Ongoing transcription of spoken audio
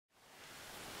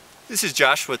This is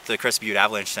Josh with the Crested Butte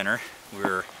Avalanche Center.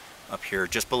 We're up here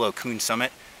just below Coon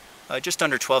Summit, just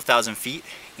under 12,000 feet,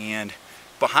 and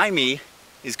behind me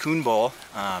is Coon Bowl,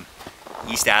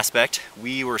 east aspect.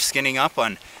 We were skinning up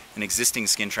on an existing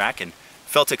skin track and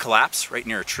felt it collapse right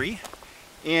near a tree,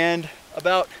 and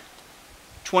about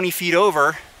 20 feet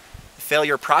over, the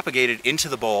failure propagated into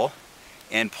the bowl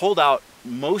and pulled out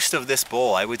most of this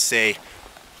bowl. I would say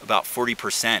about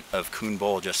 40% of Coon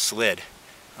Bowl just slid.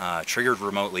 Triggered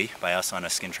remotely by us on a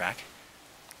skin track.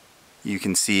 You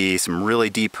can see some really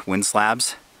deep wind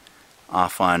slabs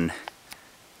off on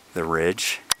the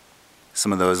ridge.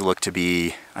 Some of those look to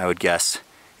be, I would guess,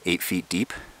 8 feet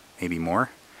deep, maybe more.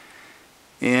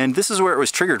 And this is where it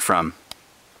was triggered from.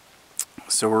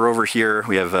 So we're over here,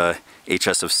 we have a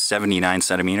HS of 79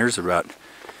 centimeters, about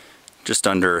just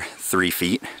under 3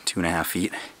 feet, 2.5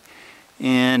 feet.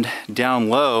 And down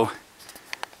low,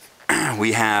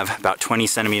 we have about 20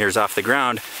 centimeters off the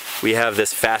ground, we have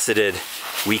this faceted,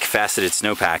 weak faceted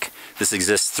snowpack. This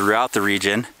exists throughout the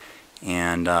region,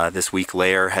 and this weak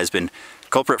layer has been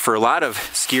culprit for a lot of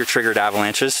skier triggered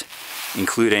avalanches,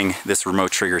 including this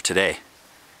remote trigger today.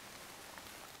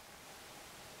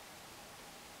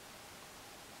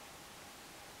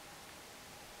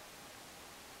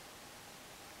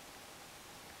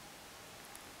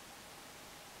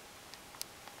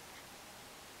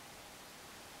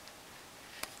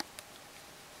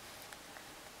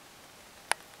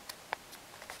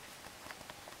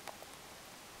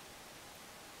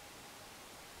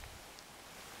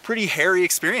 Pretty hairy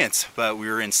experience, but we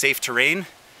were in safe terrain,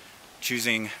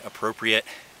 choosing appropriate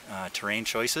terrain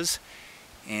choices,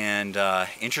 and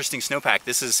interesting snowpack.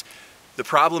 The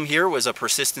problem here was a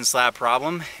persistent slab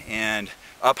problem, and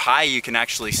up high you can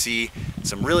actually see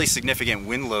some really significant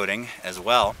wind loading as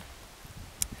well.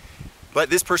 But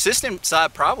this persistent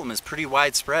slab problem is pretty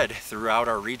widespread throughout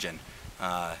our region.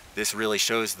 This really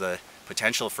shows the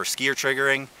potential for skier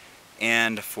triggering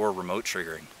and for remote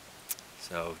triggering.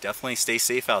 So definitely stay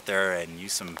safe out there and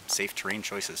use some safe terrain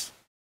choices.